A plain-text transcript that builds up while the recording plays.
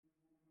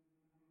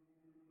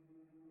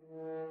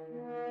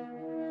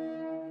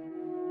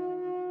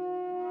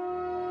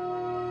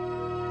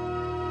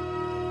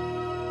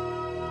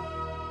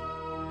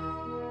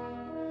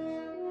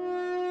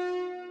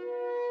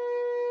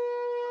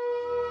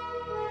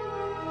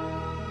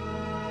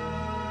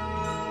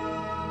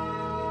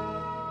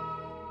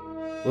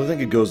Well, I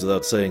think it goes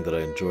without saying that I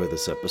enjoy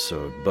this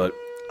episode, but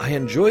I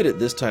enjoyed it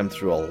this time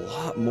through a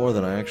lot more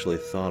than I actually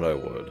thought I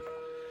would.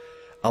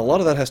 A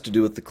lot of that has to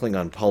do with the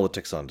Klingon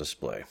politics on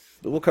display,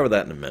 but we'll cover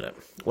that in a minute.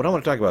 What I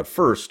want to talk about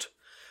first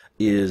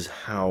is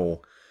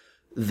how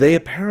they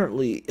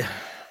apparently...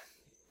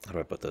 How do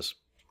I put this?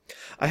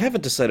 I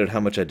haven't decided how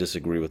much I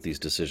disagree with these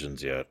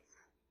decisions yet,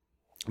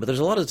 but there's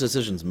a lot of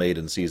decisions made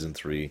in Season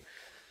 3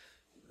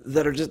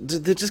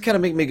 that just kind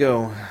of make me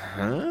go,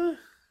 huh?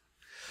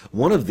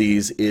 One of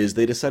these is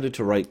they decided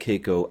to write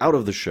Keiko out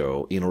of the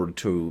show in order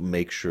to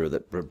make sure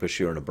that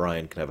Bashir and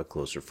O'Brien can have a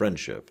closer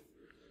friendship.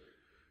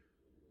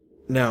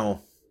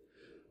 Now,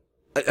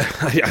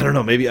 I don't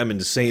know, maybe I'm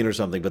insane or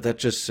something, but that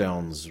just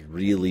sounds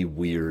really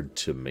weird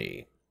to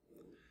me.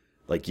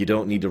 Like, you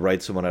don't need to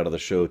write someone out of the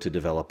show to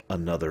develop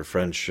another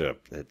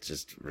friendship. It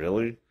just,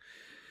 really?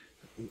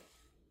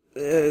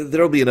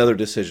 There'll be another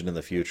decision in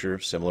the future,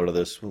 similar to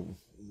this.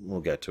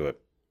 We'll get to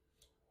it.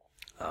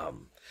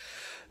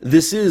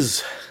 This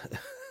is...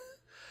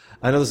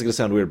 I know this is going to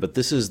sound weird, but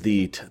this is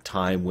the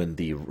time when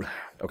the...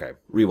 Okay,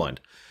 rewind.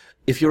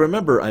 If you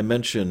remember, I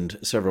mentioned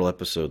several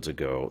episodes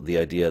ago the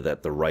idea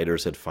that the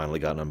writers had finally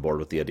gotten on board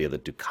with the idea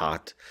that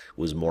Dukat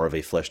was more of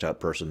a fleshed-out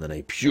person than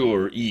a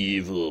pure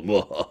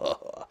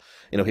evil.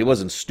 He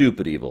wasn't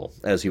stupid evil,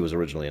 as he was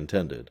originally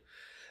intended.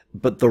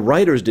 But the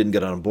writers didn't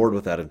get on board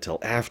with that until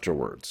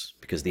afterwards,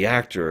 because the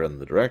actor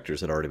and the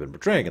directors had already been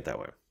portraying it that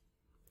way.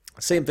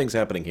 Same thing's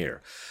happening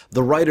here.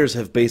 The writers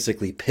have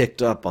basically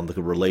picked up on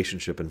the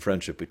relationship and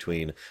friendship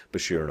between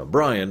Bashir and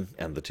O'Brien,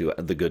 and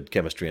the good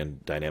chemistry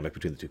and dynamic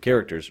between the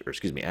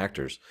two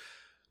actors,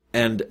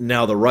 and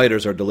now the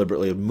writers are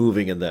deliberately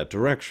moving in that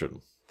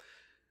direction.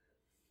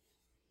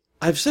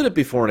 I've said it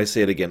before and I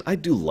say it again, I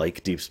do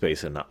like Deep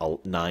Space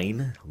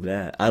Nine.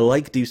 I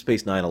like Deep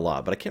Space Nine a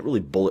lot, but I can't really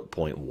bullet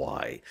point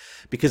why.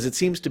 Because it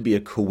seems to be a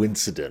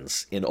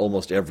coincidence in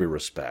almost every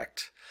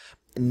respect.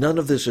 None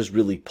of this is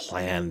really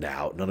planned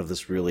out. None of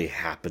this really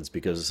happens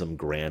because of some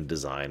grand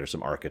design or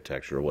some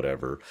architecture or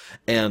whatever.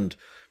 And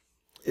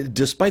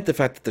despite the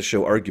fact that the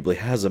show arguably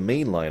has a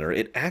mainliner,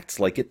 it acts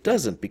like it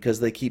doesn't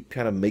because they keep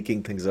kind of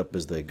making things up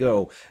as they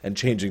go and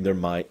changing their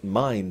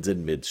minds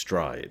in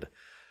mid-stride.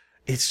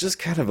 It's just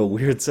kind of a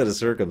weird set of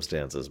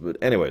circumstances. But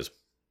anyways,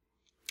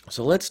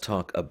 so let's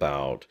talk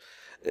about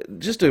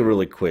just a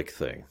really quick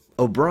thing.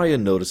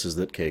 O'Brien notices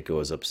that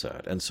Keiko is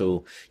upset, and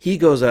so he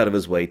goes out of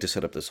his way to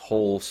set up this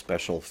whole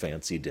special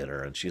fancy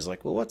dinner, and she's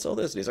like, well, what's all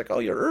this? And he's like, oh,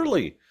 you're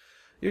early.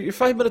 You're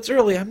 5 minutes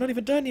early. I'm not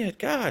even done yet.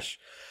 Gosh.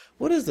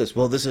 What is this?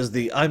 Well, this is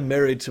the I'm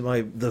married to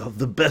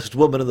the best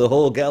woman in the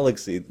whole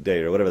galaxy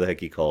day, or whatever the heck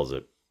he calls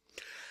it.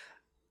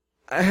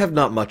 I have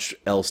not much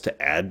else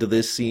to add to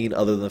this scene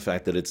other than the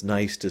fact that it's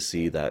nice to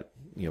see that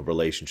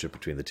relationship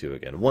between the two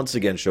again. Once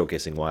again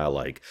showcasing why I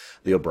like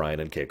the O'Brien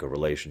and Keiko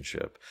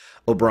relationship.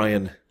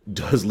 O'Brien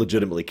does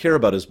legitimately care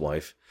about his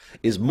wife,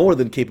 is more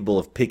than capable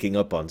of picking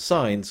up on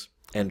signs,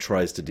 and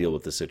tries to deal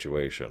with the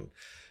situation.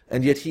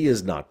 And yet he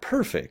is not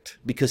perfect,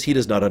 because he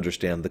does not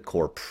understand the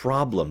core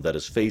problem that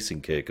is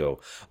facing Keiko,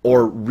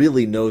 or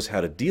really knows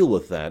how to deal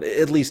with that,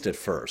 at least at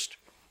first.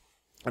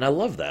 And I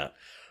love that,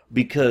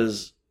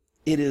 because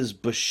it is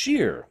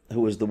Bashir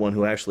who is the one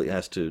who actually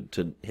has to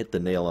hit the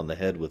nail on the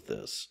head with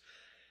this.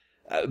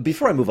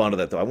 Before I move on to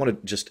that, though, I want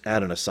to just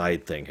add an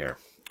aside thing here.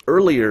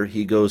 Earlier,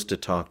 he goes to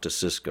talk to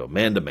Sisko,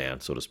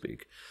 man-to-man, so to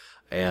speak.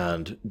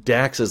 And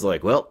Dax is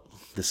like, well,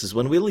 this is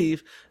when we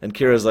leave. And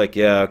Kira's like,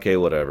 yeah, okay,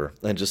 whatever.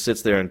 And just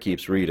sits there and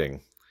keeps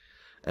reading.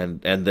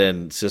 And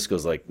then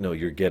Sisko's like, no,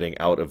 you're getting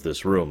out of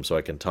this room so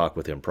I can talk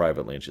with him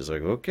privately. And she's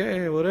like,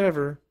 okay,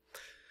 whatever.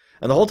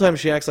 And the whole time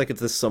she acts like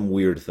it's this some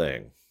weird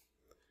thing.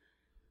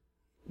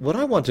 What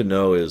I want to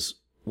know is,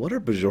 what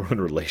are Bajoran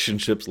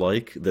relationships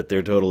like that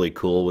they're totally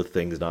cool with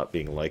things not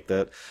being like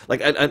that?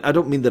 Like, I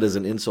don't mean that as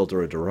an insult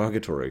or a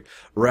derogatory.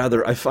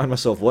 Rather, I find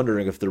myself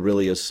wondering if there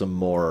really is some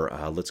more,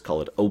 let's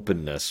call it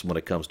openness when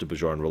it comes to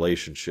Bajoran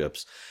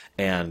relationships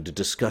and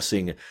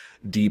discussing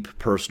deep,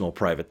 personal,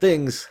 private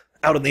things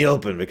out in the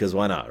open, because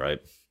why not, right?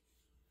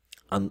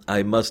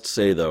 I must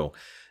say, though,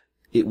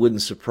 it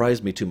wouldn't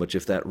surprise me too much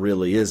if that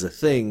really is a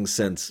thing,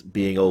 since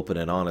being open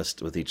and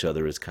honest with each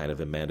other is kind of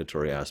a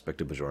mandatory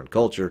aspect of Bajoran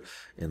culture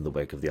in the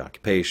wake of the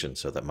occupation,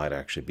 so that might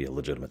actually be a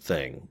legitimate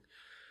thing.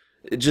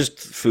 Just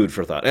food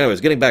for thought. Anyways,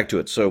 getting back to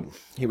it. So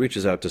he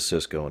reaches out to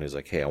Sisko and he's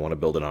like, hey, I want to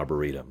build an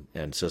arboretum.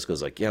 And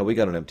Sisko's like, yeah, we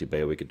got an empty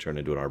bay we could turn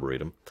into an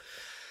arboretum.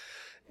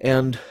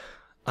 And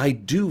I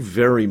do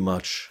very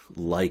much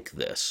like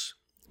this,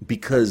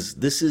 because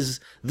this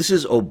is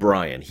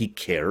O'Brien. He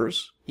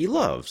cares. He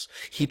loves.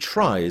 He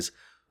tries,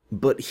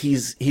 but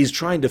he's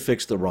trying to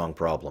fix the wrong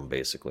problem,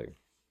 basically.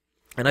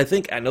 And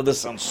I know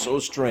this sounds so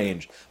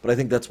strange, but I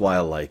think that's why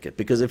I like it.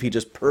 Because if he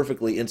just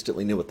perfectly,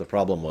 instantly knew what the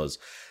problem was,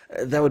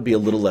 that would be a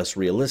little less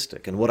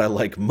realistic. And what I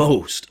like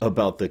most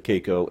about the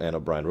Keiko and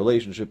O'Brien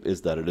relationship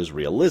is that it is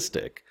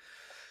realistic.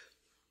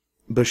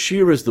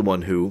 Bashir is the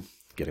one who,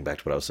 getting back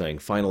to what I was saying,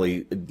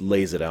 finally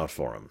lays it out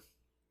for him.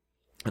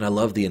 And I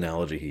love the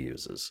analogy he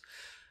uses.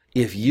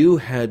 If you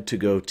had to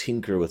go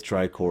tinker with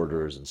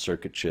tricorders and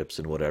circuit chips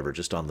and whatever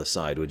just on the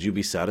side, would you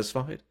be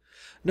satisfied?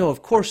 No,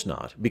 of course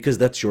not, because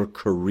that's your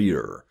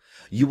career.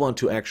 You want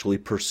to actually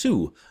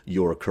pursue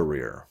your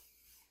career.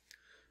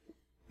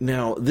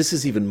 Now, this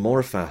is even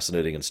more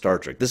fascinating in Star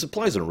Trek. This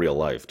applies in real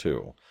life,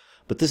 too.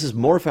 But this is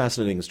more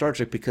fascinating in Star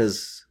Trek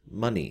because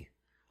money,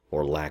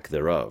 or lack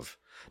thereof.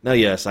 Now,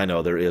 yes, I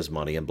know there is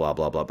money and blah,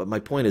 blah, blah, but my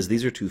point is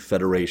these are two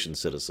Federation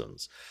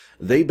citizens.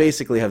 They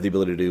basically have the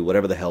ability to do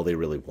whatever the hell they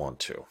really want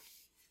to.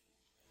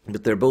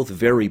 But they're both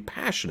very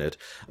passionate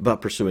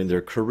about pursuing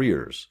their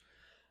careers.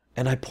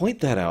 And I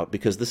point that out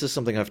because this is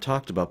something I've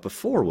talked about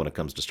before when it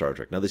comes to Star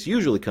Trek. Now, this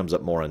usually comes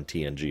up more on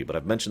TNG, but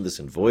I've mentioned this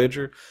in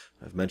Voyager.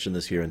 I've mentioned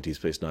this here in Deep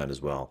Space Nine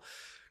as well.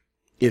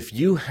 If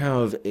you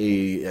have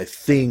a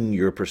thing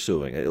you're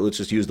pursuing, let's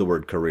just use the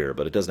word career,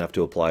 but it doesn't have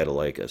to apply to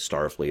like a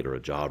Starfleet or a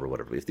job or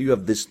whatever. If you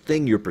have this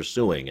thing you're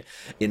pursuing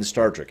in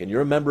Star Trek and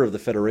you're a member of the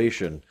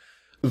Federation,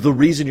 the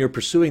reason you're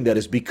pursuing that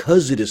is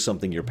because it is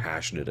something you're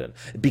passionate in,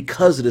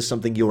 because it is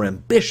something you're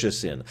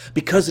ambitious in,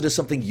 because it is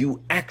something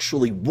you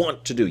actually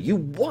want to do. You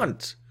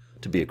want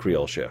to be a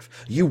Creole chef.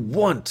 You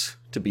want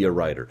to be a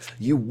writer.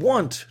 You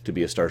want to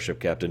be a starship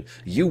captain.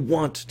 You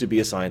want to be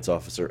a science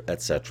officer,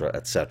 etc.,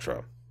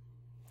 etc.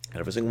 And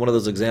every single one of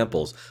those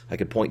examples, I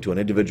could point to an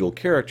individual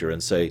character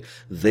and say,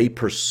 they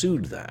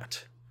pursued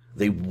that.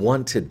 They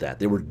wanted that.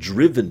 They were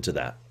driven to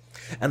that.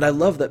 And I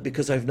love that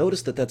because I've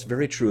noticed that that's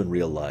very true in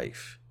real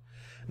life.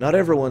 Not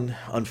everyone,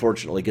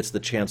 unfortunately, gets the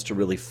chance to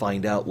really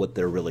find out what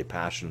they're really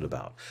passionate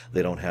about.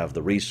 They don't have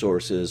the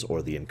resources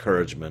or the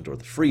encouragement or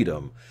the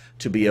freedom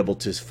to be able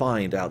to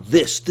find out,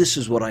 this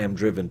is what I am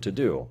driven to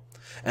do.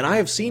 And I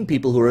have seen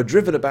people who are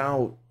driven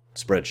about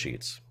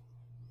spreadsheets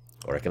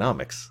or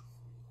economics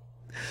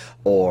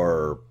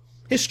or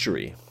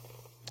history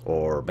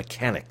or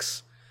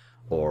mechanics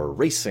or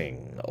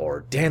racing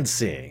or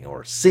dancing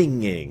or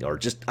singing or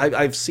just,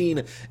 I've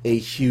seen a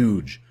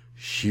huge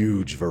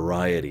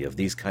variety of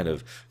these kind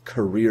of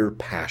career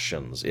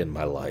passions in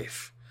my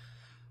life.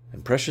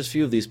 And precious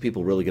few of these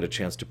people really get a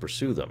chance to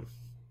pursue them.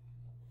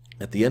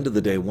 At the end of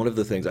the day, one of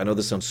the things, I know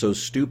this sounds so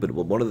stupid,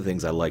 but one of the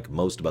things I like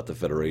most about the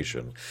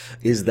Federation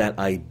is that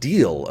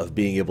ideal of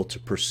being able to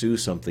pursue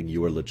something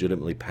you are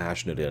legitimately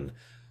passionate in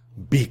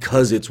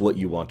because it's what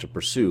you want to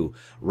pursue,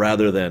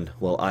 rather than,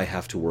 well, I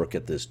have to work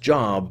at this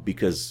job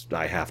because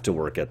I have to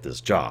work at this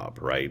job,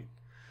 right?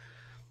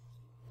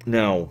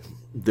 Now,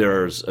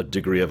 there's a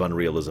degree of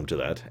unrealism to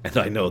that, and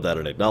I know that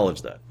and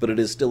acknowledge that, but it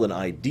is still an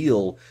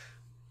ideal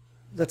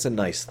that's a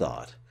nice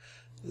thought.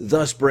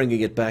 Thus bringing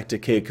it back to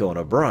Keiko and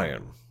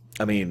O'Brien.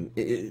 I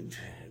mean,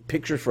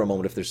 picture for a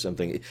moment if there's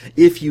something,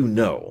 if you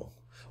know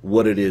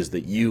what it is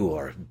that you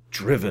are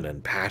driven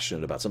and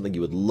passionate about, something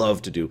you would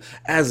love to do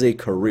as a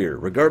career,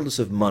 regardless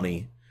of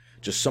money,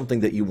 just something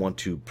that you want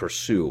to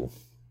pursue.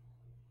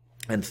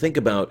 And think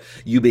about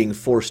you being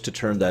forced to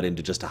turn that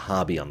into just a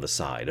hobby on the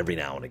side every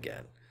now and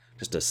again.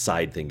 Just a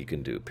side thing you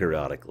can do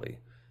periodically.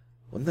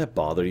 Wouldn't that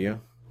bother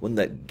you? Wouldn't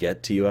that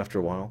get to you after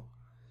a while?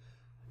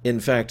 In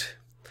fact,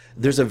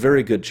 there's a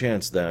very good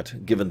chance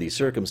that, given these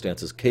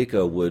circumstances,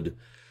 Keiko would,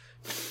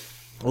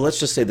 well, let's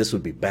just say this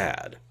would be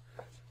bad.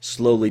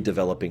 Slowly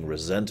developing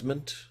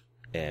resentment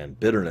and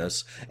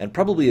bitterness, and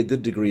probably a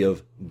good degree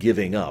of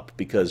giving up,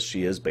 because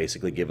she has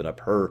basically given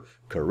up her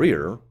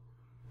career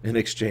in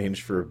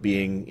exchange for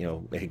being,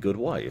 a good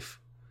wife.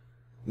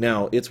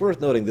 Now, it's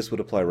worth noting this would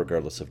apply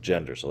regardless of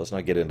gender, so let's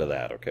not get into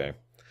that, okay?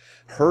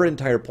 Her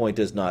entire point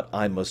is not,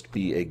 I must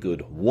be a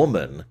good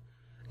woman.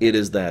 It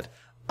is that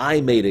I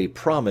made a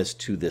promise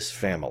to this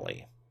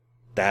family.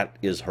 That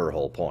is her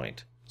whole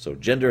point. So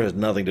gender has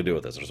nothing to do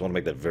with this. I just want to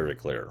make that very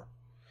clear.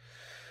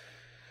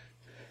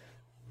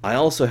 I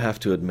also have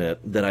to admit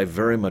that I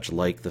very much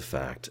like the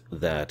fact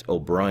that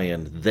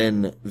O'Brien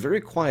then,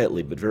 very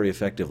quietly but very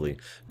effectively,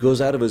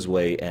 goes out of his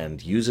way and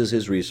uses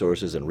his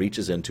resources and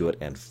reaches into it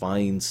and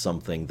finds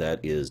something that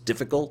is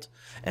difficult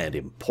and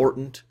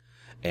important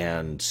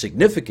and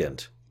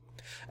significant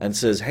and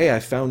says, hey, I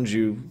found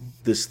you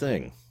this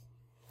thing.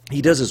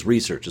 He does his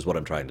research, is what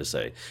I'm trying to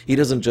say. He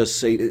doesn't just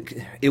say,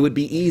 it would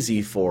be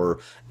easy for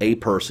a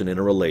person in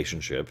a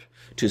relationship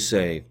to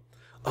say,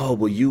 oh,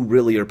 well, you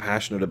really are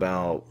passionate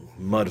about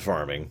mud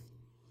farming.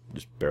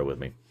 Just bear with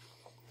me.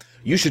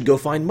 You should go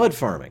find mud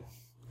farming.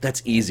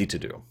 That's easy to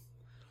do.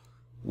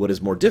 What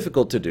is more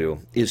difficult to do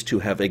is to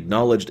have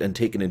acknowledged and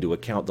taken into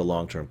account the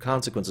long-term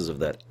consequences of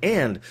that,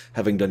 and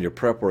having done your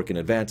prep work in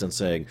advance and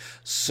saying,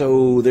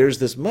 so there's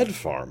this mud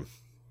farm.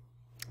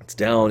 It's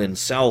down in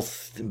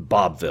South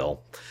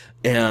Bobville,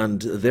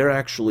 and they're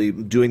actually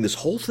doing this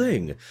whole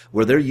thing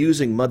where they're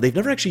using mud they've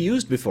never actually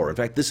used before. In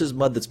fact, this is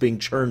mud that's being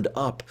churned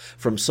up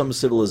from some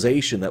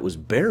civilization that was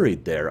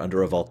buried there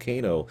under a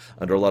volcano,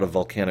 under a lot of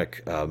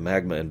volcanic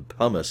magma and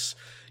pumice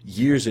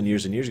years and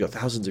years and years ago,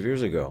 thousands of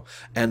years ago.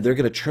 And they're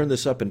going to churn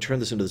this up and turn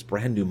this into this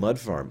brand new mud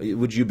farm.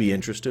 Would you be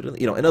interested in,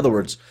 in other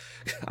words,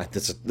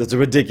 that's a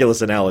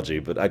ridiculous analogy,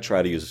 but I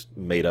try to use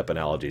made-up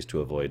analogies to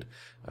avoid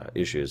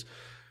issues.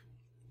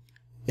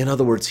 In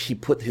other words, he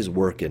put his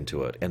work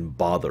into it and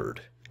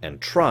bothered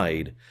and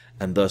tried,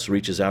 and thus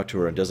reaches out to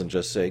her and doesn't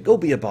just say, go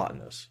be a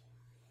botanist.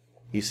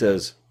 He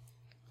says,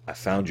 I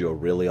found you a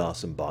really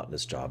awesome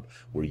botanist job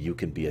where you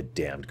can be a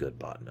damned good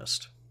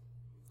botanist.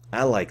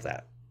 I like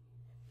that.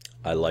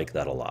 I like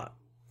that a lot.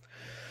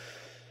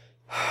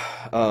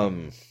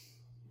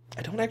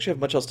 I don't actually have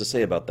much else to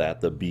say about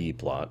that, the B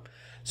plot.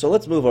 So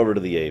let's move over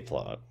to the A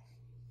plot.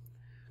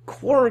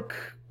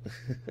 Quark...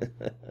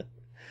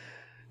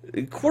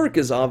 Quark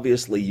is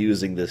obviously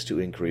using this to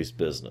increase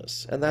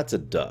business, and that's a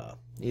duh.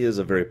 He is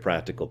a very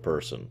practical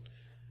person.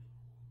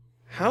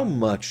 How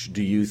much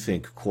do you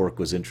think Quark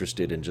was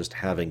interested in just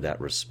having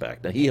that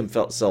respect? Now, he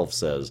himself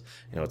says,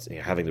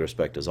 having the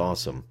respect is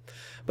awesome,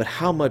 but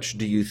how much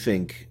do you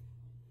think,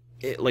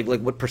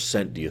 what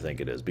percent do you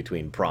think it is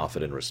between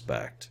profit and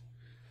respect?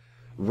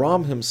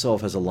 Rom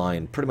himself has a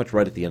line pretty much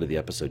right at the end of the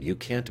episode, you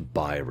can't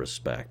buy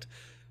respect.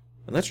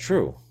 And that's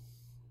true.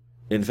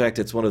 In fact,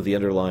 it's one of the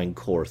underlying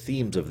core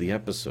themes of the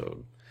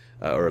episode,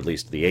 or at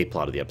least the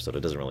A-plot of the episode. It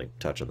doesn't really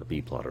touch on the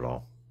B-plot at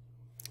all.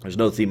 There's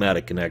no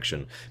thematic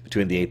connection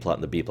between the A-plot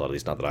and the B-plot, at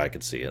least not that I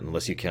could see it,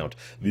 unless you count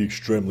the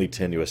extremely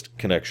tenuous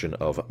connection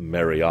of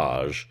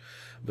marriage.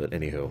 But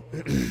anywho.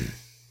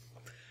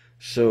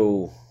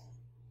 So,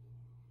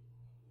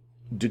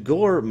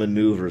 Dagor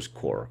maneuvers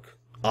Quark,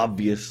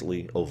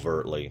 obviously,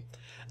 overtly,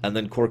 and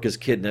then Quark is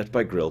kidnapped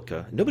by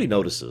Grilka. Nobody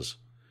notices.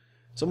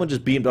 Someone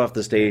just beamed off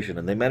the station,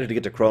 and they managed to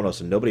get to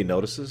Kronos, and nobody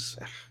notices?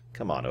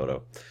 Come on,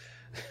 Odo.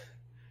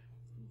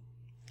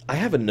 I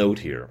have a note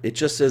here. It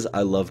just says,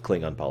 I love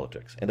Klingon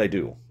politics. And I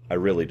do. I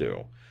really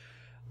do.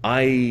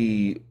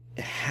 I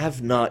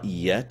have not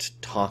yet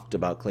talked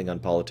about Klingon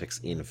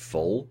politics in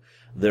full.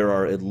 There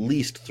are at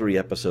least 3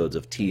 episodes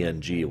of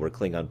TNG where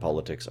Klingon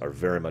politics are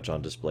very much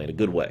on display in a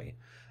good way.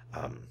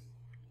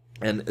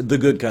 And the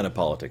good kind of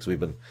politics. We've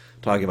been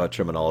talking about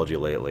terminology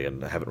lately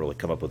and haven't really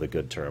come up with a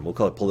good term. We'll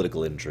call it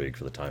political intrigue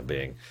for the time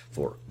being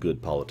for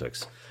good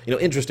politics.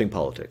 Interesting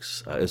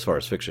politics as far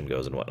as fiction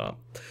goes and whatnot.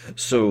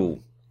 So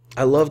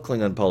I love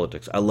Klingon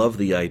politics. I love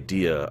the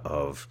idea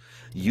of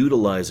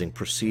utilizing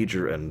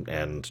procedure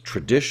and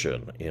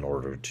tradition in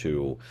order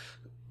to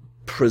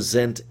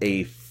present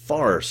a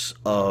farce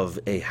of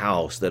a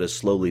house that is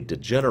slowly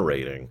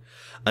degenerating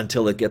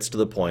until it gets to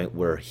the point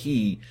where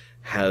he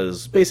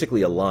has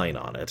basically a line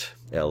on it,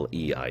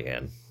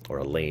 L-E-I-N, or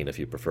a lane if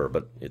you prefer,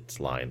 but it's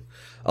line.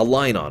 A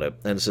line on it,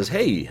 and it says,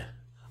 hey,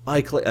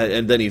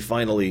 and then he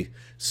finally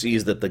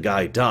sees that the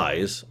guy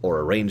dies,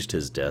 or arranged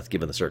his death,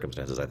 given the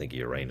circumstances. I think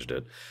he arranged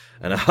it.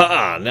 And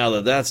aha, now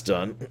that that's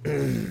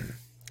done,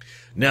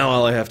 now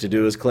all I have to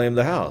do is claim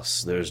the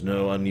house. There's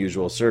no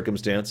unusual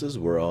circumstances.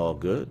 We're all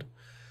good.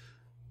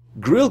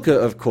 Grilka,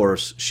 of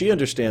course, she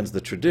understands the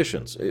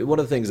traditions. One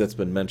of the things that's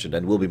been mentioned,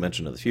 and will be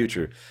mentioned in the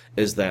future,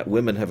 is that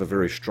women have a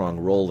very strong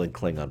role in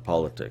Klingon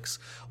politics.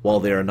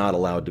 While they are not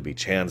allowed to be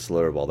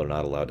chancellor, while they're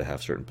not allowed to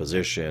have certain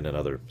position and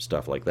other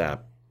stuff like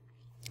that,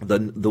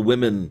 the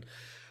women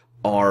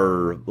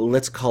are,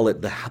 let's call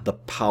it the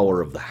power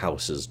of the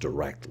houses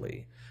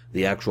directly.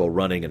 The actual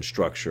running and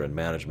structure and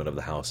management of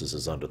the houses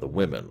is under the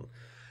women.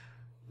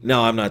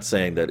 Now, I'm not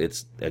saying that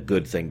it's a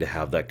good thing to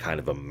have that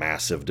kind of a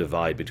massive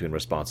divide between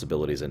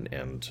responsibilities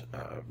and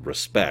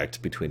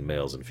respect between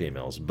males and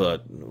females,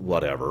 but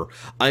whatever.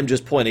 I'm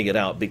just pointing it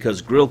out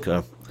because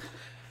Grilka,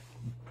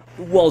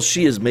 while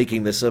she is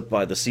making this up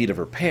by the seat of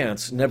her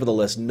pants,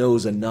 nevertheless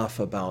knows enough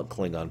about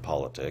Klingon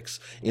politics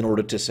in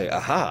order to say,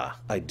 aha,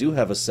 I do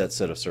have a set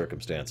of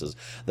circumstances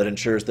that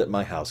ensures that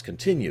my house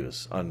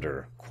continues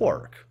under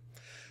Quark.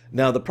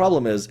 Now, the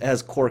problem is,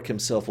 as Quark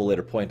himself will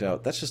later point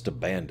out, that's just a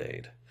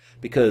Band-Aid.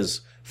 Because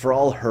for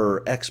all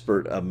her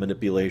expert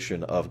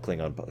manipulation of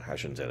Klingon... I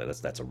shouldn't say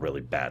that. That's a really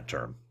bad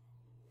term.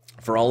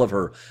 For all of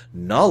her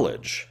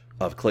knowledge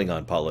of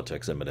Klingon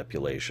politics and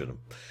manipulation,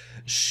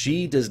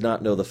 she does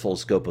not know the full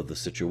scope of the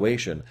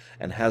situation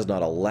and has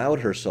not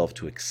allowed herself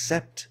to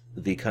accept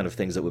the kind of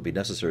things that would be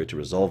necessary to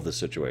resolve the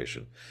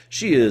situation.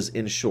 She is,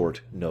 in short,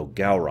 no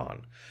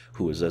Gowron,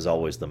 who is, as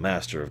always, the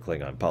master of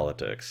Klingon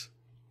politics.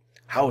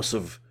 House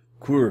of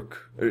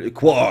Quark.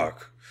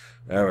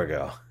 There we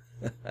go.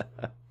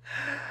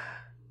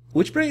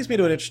 Which brings me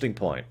to an interesting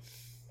point.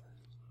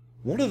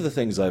 One of the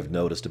things I've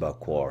noticed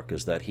about Quark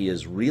is that he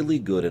is really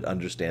good at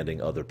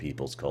understanding other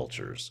people's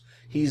cultures.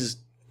 He's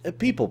a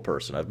people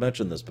person. I've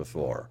mentioned this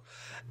before.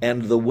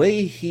 And the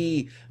way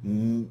he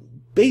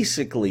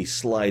basically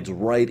slides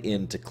right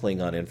into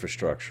Klingon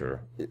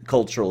infrastructure,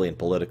 culturally and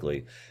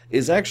politically,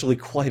 is actually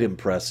quite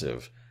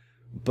impressive.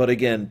 But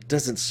again,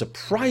 doesn't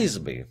surprise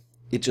me.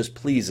 It just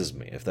pleases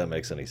me, if that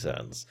makes any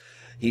sense.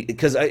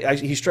 Because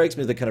he strikes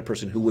me as the kind of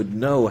person who would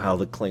know how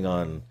the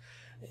Klingon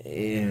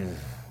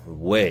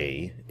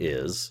way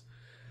is,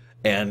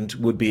 and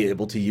would be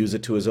able to use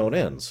it to his own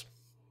ends.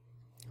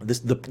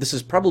 This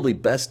is probably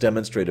best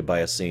demonstrated by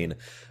a scene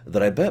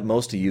that I bet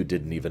most of you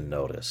didn't even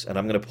notice, and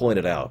I'm going to point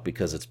it out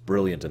because it's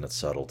brilliant in its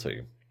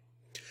subtlety.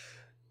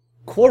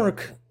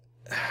 Quark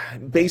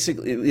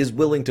basically is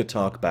willing to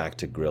talk back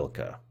to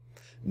Grilka.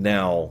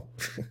 Now,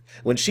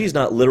 when she's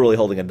not literally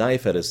holding a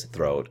knife at his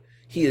throat,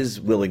 he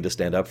is willing to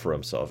stand up for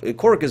himself.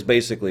 Quark is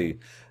basically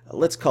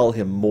let's call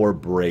him more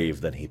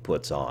brave than he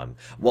puts on.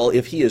 While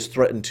if he is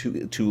threatened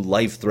to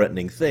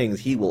life-threatening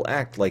things, he will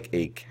act like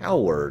a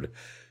coward,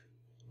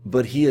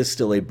 but he is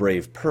still a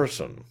brave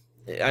person.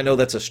 I know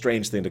that's a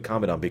strange thing to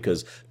comment on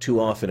because too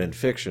often in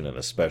fiction, and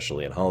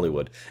especially in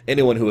Hollywood,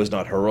 anyone who is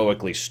not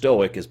heroically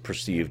stoic is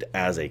perceived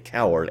as a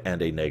coward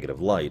and a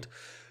negative light.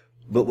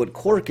 But what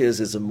Quark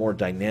is a more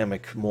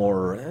dynamic,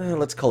 more,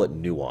 let's call it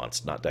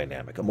nuanced, not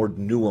dynamic, a more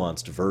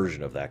nuanced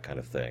version of that kind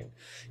of thing.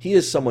 He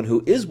is someone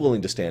who is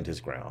willing to stand his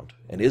ground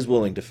and is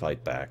willing to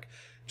fight back,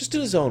 just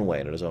in his own way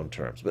and in his own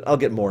terms. But I'll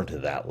get more into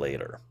that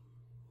later.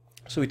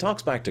 So he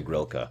talks back to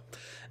Grilka,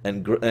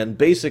 and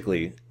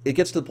basically it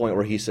gets to the point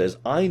where he says,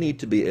 I need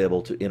to be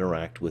able to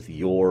interact with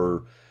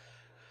your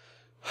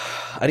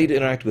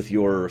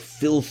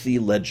filthy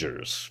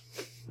ledgers.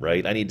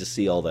 Right? I need to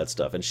see all that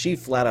stuff. And she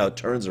flat out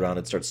turns around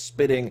and starts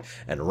spitting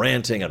and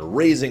ranting and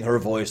raising her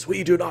voice.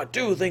 We do not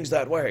do things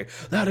that way.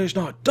 That is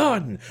not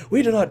done.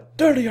 We do not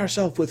dirty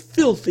ourselves with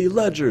filthy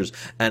ledgers.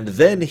 And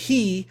then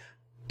he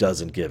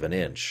doesn't give an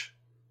inch.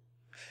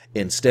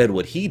 Instead,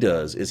 what he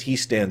does is he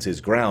stands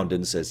his ground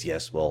and says,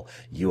 yes, well,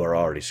 you are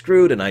already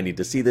screwed and I need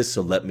to see this,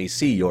 so let me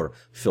see your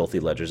filthy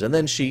ledgers. And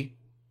then she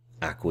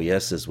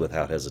acquiesces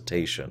without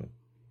hesitation.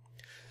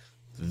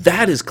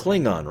 That is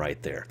Klingon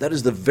right there. That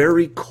is the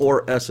very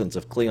core essence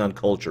of Klingon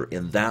culture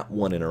in that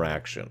one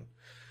interaction.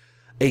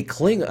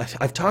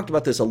 I've talked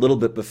about this a little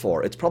bit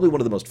before. It's probably one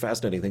of the most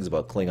fascinating things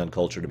about Klingon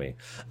culture to me.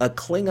 A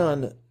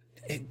Klingon,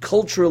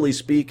 culturally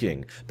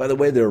speaking, by the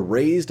way they're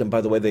raised and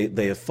by the way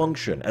they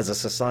function as a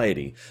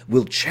society,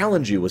 will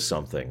challenge you with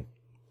something.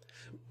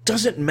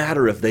 Doesn't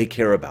matter if they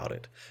care about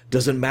it.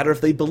 Doesn't matter if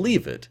they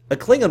believe it. A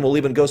Klingon will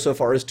even go so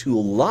far as to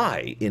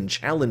lie in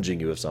challenging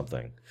you of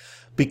something.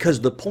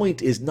 Because the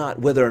point is not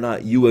whether or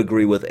not you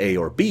agree with A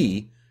or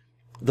B.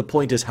 The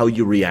point is how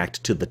you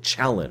react to the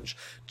challenge.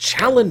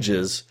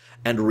 Challenges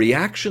and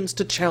reactions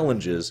to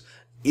challenges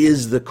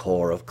is the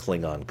core of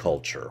Klingon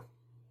culture.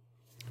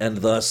 And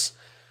thus,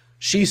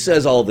 she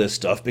says all this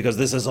stuff because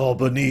this is all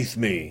beneath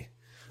me,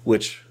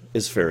 which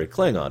is very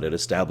Klingon. It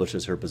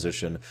establishes her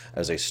position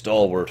as a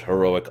stalwart,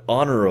 heroic,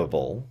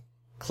 honorable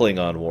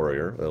Klingon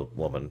warrior, a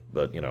woman,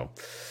 but,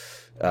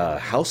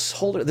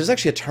 householder. There's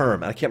actually a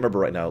term, I can't remember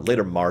right now.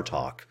 Later,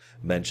 Martok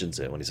mentions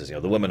it when he says,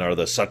 the women are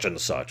the such and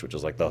such, which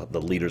is like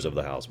the leaders of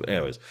the house. But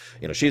anyways,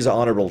 she's an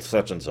honorable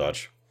such and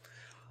such.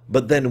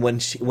 But then when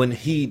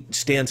he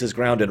stands his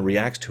ground and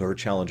reacts to her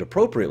challenge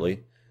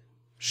appropriately,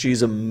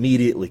 she's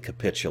immediately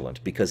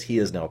capitulant because he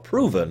has now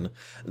proven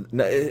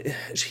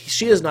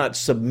she is not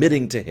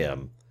submitting to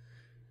him.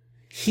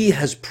 He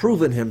has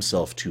proven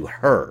himself to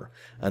her,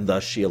 and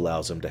thus she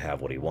allows him to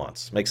have what he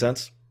wants. Make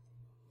sense?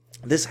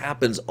 This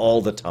happens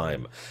all the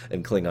time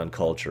in Klingon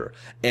culture,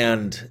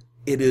 and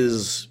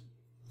it's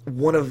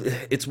one of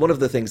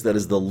the things that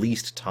is the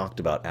least talked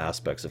about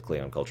aspects of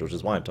Klingon culture, which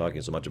is why I'm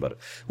talking so much about it.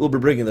 We'll be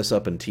bringing this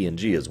up in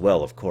TNG as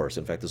well, of course.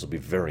 In fact, this will be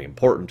very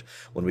important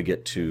when we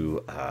get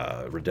to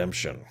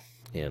Redemption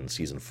in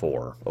Season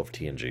 4 of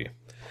TNG.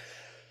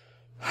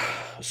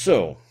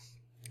 So,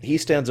 he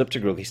stands up to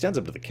Grilka. He stands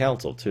up to the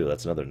council, too.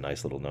 That's another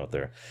nice little note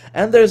there.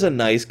 And there's a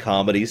nice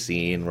comedy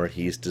scene where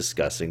he's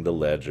discussing the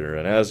ledger,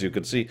 and as you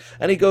can see,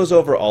 and he goes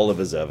over all of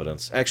his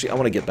evidence. Actually, I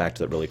want to get back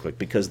to that really quick,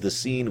 because the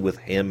scene with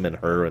him and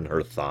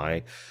her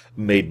thigh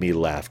made me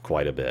laugh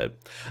quite a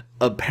bit.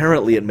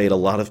 Apparently, it made a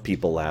lot of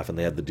people laugh, and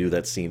they had to do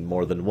that scene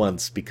more than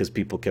once, because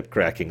people kept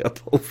cracking up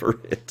over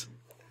it.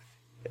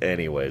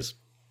 Anyways.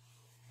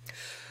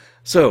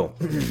 So...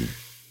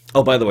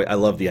 Oh, by the way, I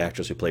love the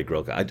actress who played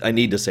Grilka. I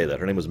need to say that.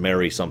 Her name was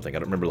Mary something. I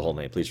don't remember the whole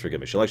name. Please forgive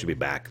me. She'll actually be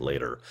back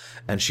later.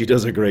 And she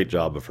does a great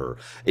job of her.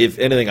 If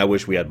anything, I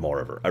wish we had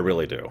more of her. I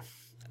really do.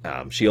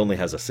 She only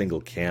has a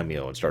single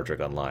cameo in Star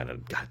Trek Online.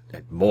 And God,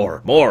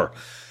 more.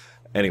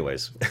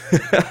 Anyways.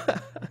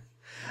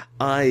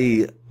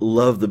 I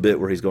love the bit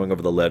where he's going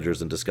over the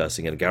ledgers and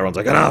discussing it. And Gowron's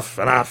like,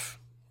 enough.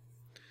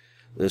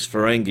 This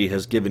Ferengi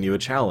has given you a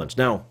challenge.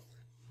 Now,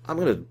 I'm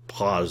going to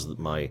pause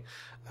my...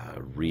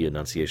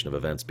 re-enunciation of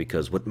events,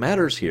 because what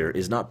matters here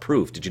is not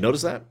proof. Did you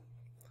notice that?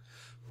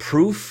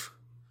 Proof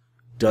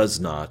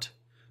does not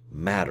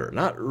matter.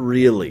 Not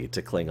really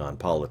to Klingon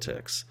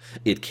politics.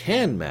 It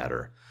can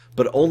matter,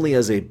 but only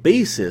as a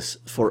basis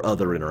for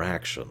other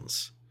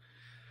interactions.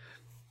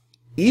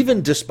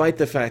 Even despite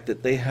the fact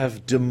that they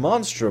have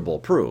demonstrable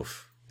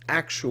proof,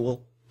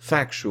 actual,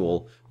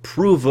 factual,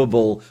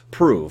 provable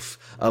proof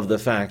of the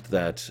fact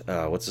that,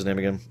 what's his name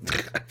again?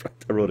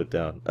 I wrote it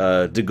down.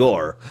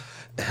 Degore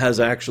has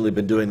actually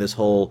been doing this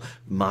whole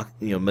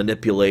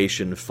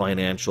manipulation,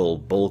 financial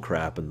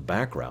bullcrap in the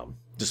background.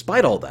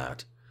 Despite all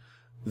that,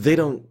 they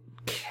don't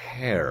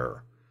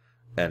care.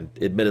 And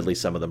admittedly,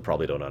 some of them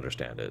probably don't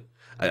understand it.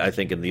 I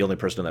think the only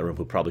person in that room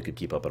who probably could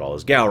keep up at all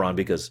is Gowron,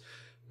 because,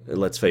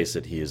 let's face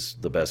it, he is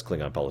the best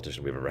Klingon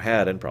politician we've ever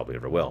had and probably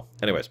ever will.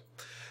 Anyways,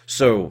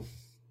 so,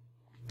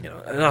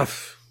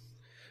 enough.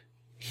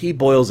 He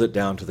boils it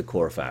down to the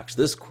core facts.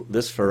 This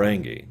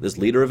Ferengi, this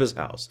leader of his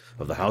house,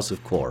 of the House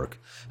of Quark,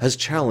 has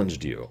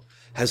challenged you.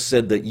 has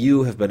said that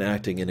you have been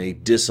acting in a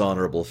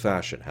dishonorable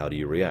fashion. How do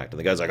you react? And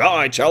the guy's like, oh,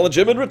 I challenge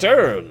him in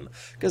return.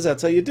 Because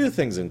that's how you do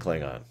things in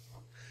Klingon.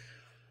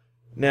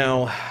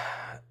 Now,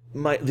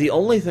 the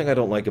only thing I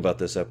don't like about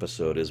this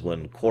episode is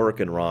when Quark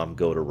and Rom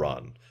go to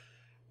run.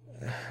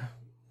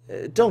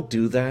 Don't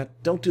do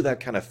that. Don't do that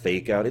kind of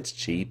fake out. It's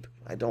cheap.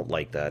 I don't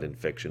like that in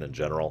fiction in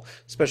general,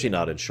 especially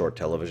not in short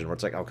television where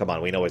it's like, oh, come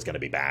on, we know he's going to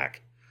be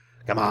back.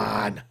 Come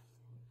on.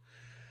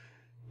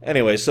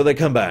 Anyway, so they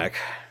come back.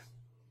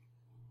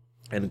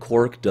 And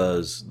Quark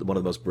does one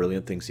of the most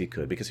brilliant things he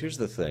could, because here's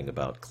the thing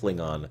about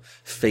Klingon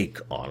fake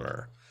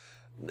honor.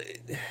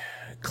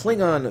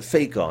 Klingon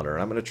fake honor,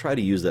 I'm going to try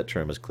to use that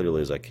term as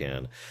clearly as I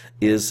can,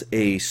 is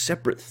a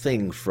separate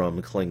thing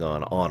from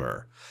Klingon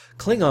honor.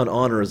 Klingon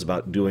honor is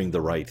about doing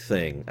the right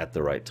thing at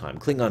the right time.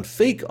 Klingon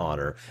fake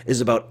honor is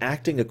about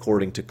acting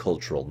according to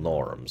cultural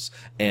norms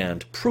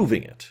and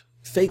proving it.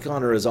 Fake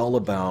honor is all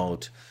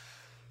about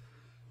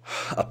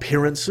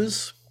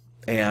appearances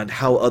and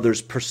how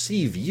others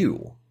perceive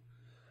you.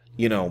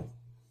 You know,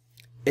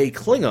 a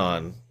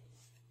Klingon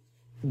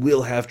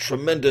will have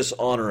tremendous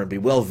honor and be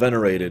well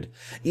venerated,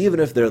 even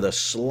if they're the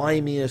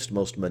slimiest,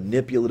 most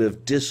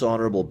manipulative,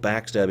 dishonorable,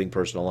 backstabbing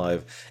person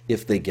alive,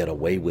 if they get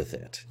away with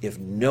it. If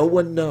no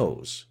one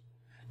knows,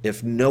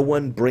 if no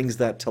one brings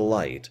that to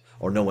light,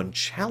 or no one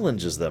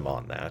challenges them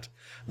on that,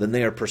 then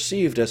they are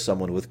perceived as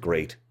someone with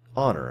great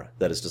honor.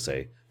 That is to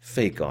say,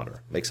 fake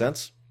honor. Make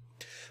sense?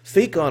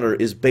 Fake honor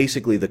is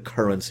basically the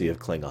currency of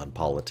Klingon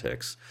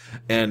politics.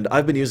 And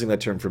I've been using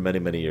that term for many,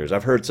 many years.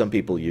 I've heard some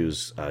people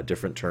use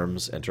different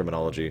terms and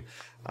terminology.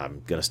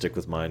 I'm going to stick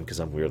with mine because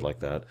I'm weird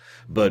like that.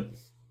 But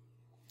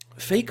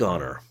fake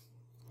honor,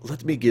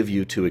 let me give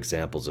you 2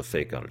 examples of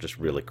fake honor, just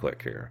really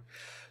quick here.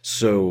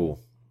 So,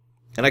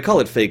 and I call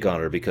it fake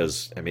honor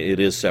because, I mean,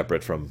 it is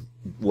separate from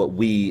what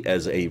we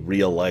as a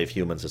real-life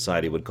human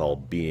society would call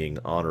being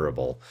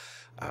honorable,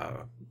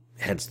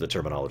 hence the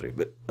terminology.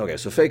 But, okay,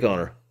 so fake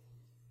honor.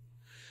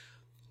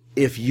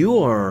 If you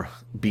are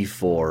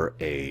before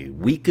a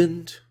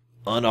weakened,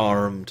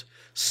 unarmed,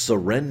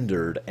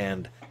 surrendered,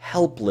 and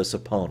helpless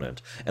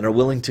opponent, and are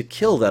willing to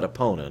kill that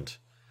opponent,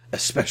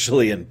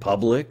 especially in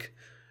public,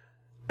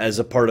 as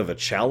a part of a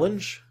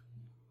challenge,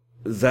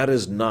 that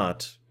is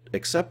not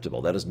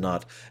acceptable. That is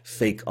not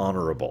fake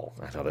honorable.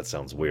 I know that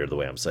sounds weird the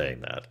way I'm saying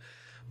that.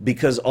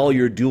 Because all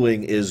you're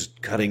doing is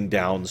cutting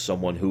down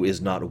someone who is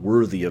not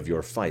worthy of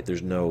your fight.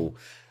 There's no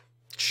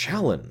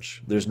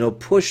challenge. There's no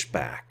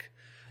pushback.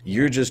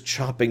 You're just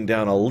chopping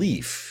down a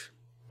leaf.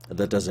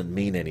 That doesn't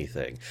mean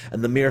anything.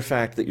 And the mere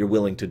fact that you're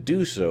willing to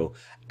do so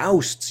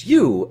ousts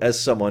you as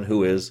someone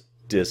who is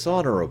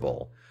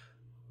dishonorable.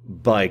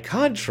 By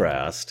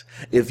contrast,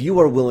 if you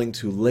are willing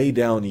to lay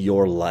down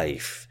your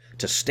life,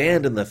 to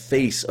stand in the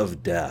face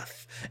of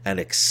death, and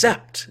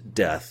accept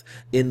death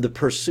in the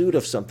pursuit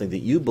of something that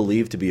you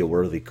believe to be a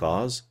worthy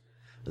cause,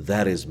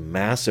 that is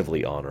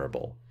massively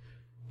honorable.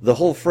 The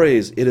whole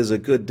phrase, "it is a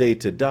good day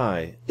to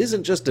die,"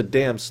 isn't just a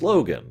damn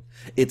slogan.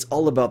 It's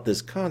all about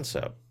this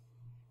concept.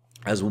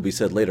 As will be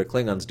said later,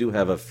 Klingons do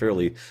have a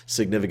fairly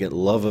significant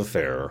love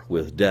affair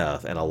with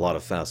death and a lot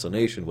of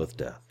fascination with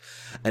death.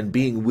 And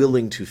being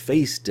willing to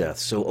face death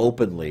so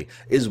openly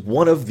is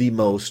one of the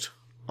most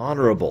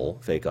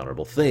honorable, fake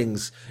honorable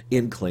things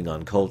in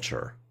Klingon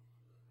culture.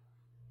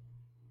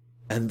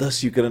 And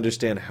thus you can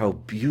understand how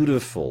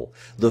beautiful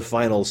the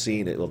final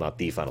scene, well, not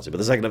the final scene,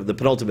 but the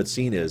penultimate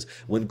scene is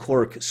when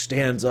Quark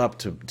stands up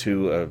to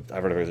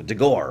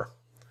Dagor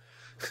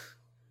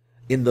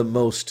in the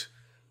most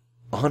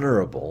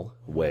honorable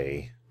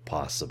way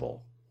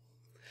possible.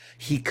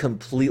 He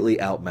completely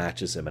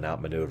outmatches him and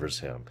outmaneuvers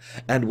him.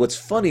 And what's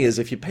funny is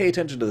if you pay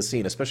attention to the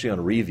scene, especially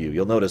on review,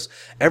 you'll notice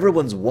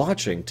everyone's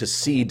watching to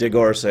see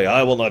Dagor say,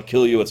 "I will not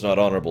kill you, it's not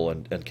honorable,"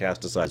 and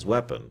cast aside his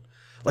weapon.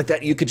 Like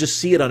that, you could just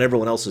see it on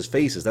everyone else's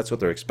faces. That's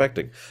what they're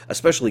expecting,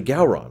 especially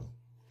Gowron.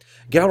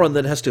 Gowron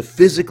then has to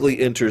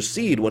physically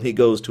intercede when he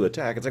goes to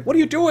attack. It's like, what are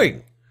you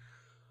doing?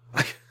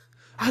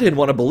 I didn't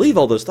want to believe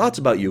all those thoughts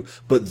about you,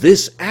 but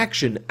this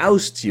action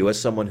ousts you as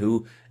someone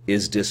who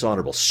is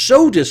dishonorable.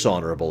 So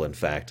dishonorable, in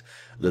fact,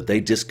 that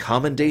they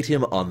discommendate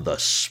him on the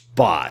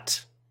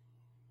spot.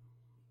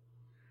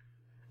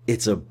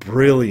 It's a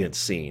brilliant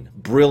scene,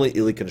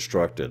 brilliantly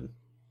constructed.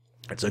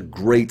 It's a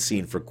great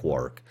scene for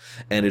Quark,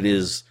 and it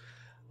is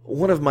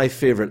one of my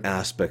favorite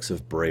aspects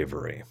of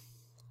bravery.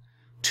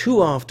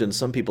 Too often,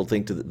 some people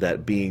think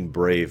that being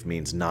brave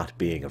means not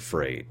being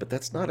afraid, but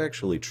that's not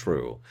actually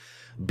true.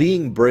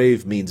 Being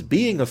brave means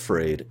being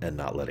afraid and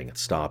not letting it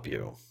stop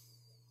you.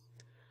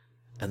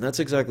 And that's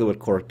exactly what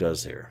Quark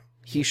does here.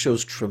 He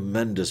shows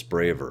tremendous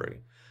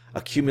bravery,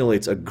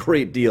 accumulates a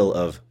great deal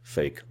of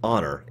fake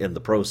honor in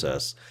the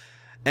process,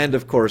 and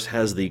of course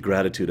has the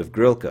gratitude of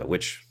Grilka,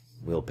 which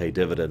will pay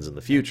dividends in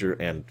the future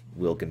and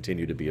will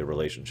continue to be a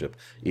relationship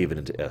even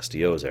into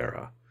STO's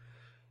era.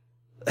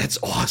 That's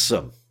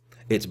awesome.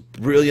 It's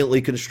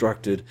brilliantly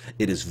constructed.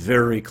 It is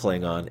very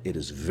Klingon. It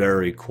is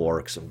very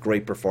Quark. Some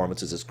great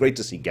performances. It's great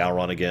to see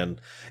Gowron again.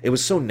 It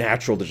was so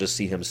natural to just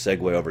see him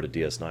segue over to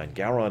DS9.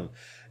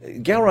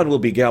 Gowron will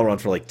be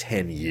Gowron for like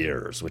 10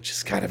 years, which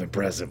is kind of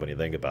impressive when you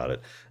think about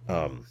it.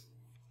 And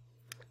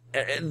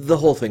the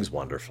whole thing's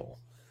wonderful.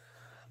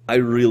 I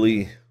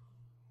really,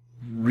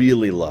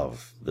 really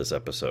love this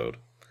episode.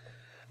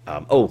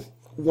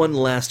 One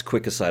last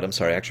quick aside. I'm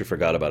sorry, I actually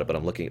forgot about it, but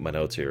I'm looking at my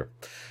notes here.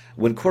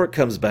 When Quark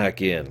comes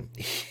back in,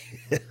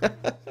 he's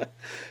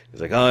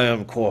like, I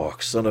am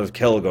Quark, son of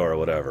Kelgar or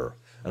whatever.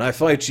 And I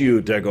fight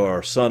you,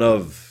 Degor, son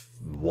of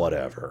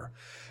whatever.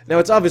 Now,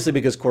 it's obviously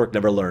because Quark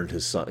never learned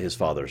his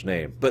father's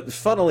name. But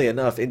funnily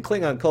enough, in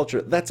Klingon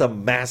culture, that's a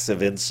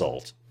massive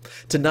insult.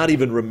 To not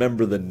even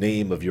remember the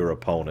name of your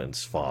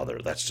opponent's father.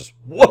 That's just,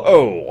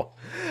 whoa!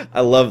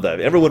 I love that.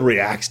 Everyone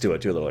reacts to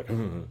it, too. They're like,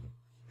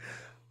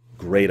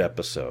 Great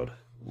episode.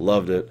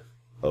 Loved it.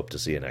 Hope to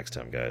see you next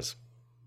time, guys.